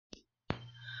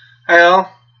Hi all.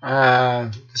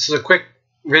 This is a quick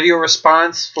video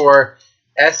response for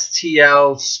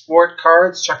STL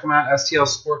Sportcards. Check them out, STL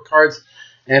Sportcards.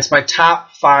 And it's my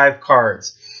top 5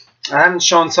 cards. I haven't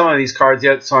shown some of these cards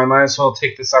yet, so I might as well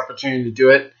take this opportunity to do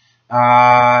it.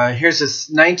 Here's this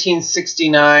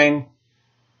 1969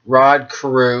 Rod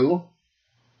Carew.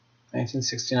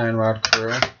 1969 Rod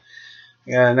Carew.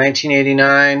 Yeah,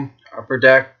 1989 Upper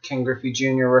Deck Ken Griffey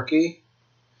Jr. rookie.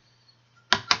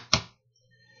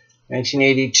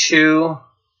 1982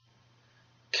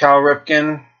 Cal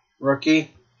Ripken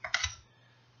rookie.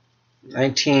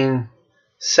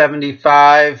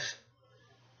 1975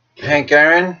 Hank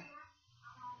Aaron.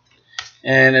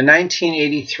 And a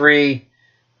 1983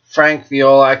 Frank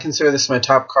Viola. I consider this my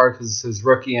top card because it's his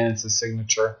rookie and it's a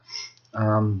signature.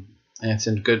 And it's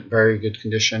in very good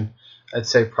condition. I'd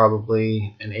say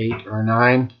probably an 8 or a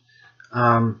 9.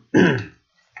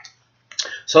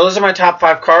 So those are my top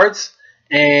 5 cards.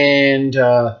 And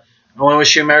I want to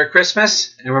wish you a Merry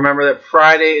Christmas. And remember that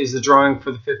Friday is the drawing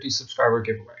for the 50 subscriber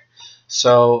giveaway.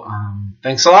 So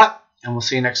thanks a lot, and we'll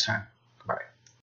see you next time.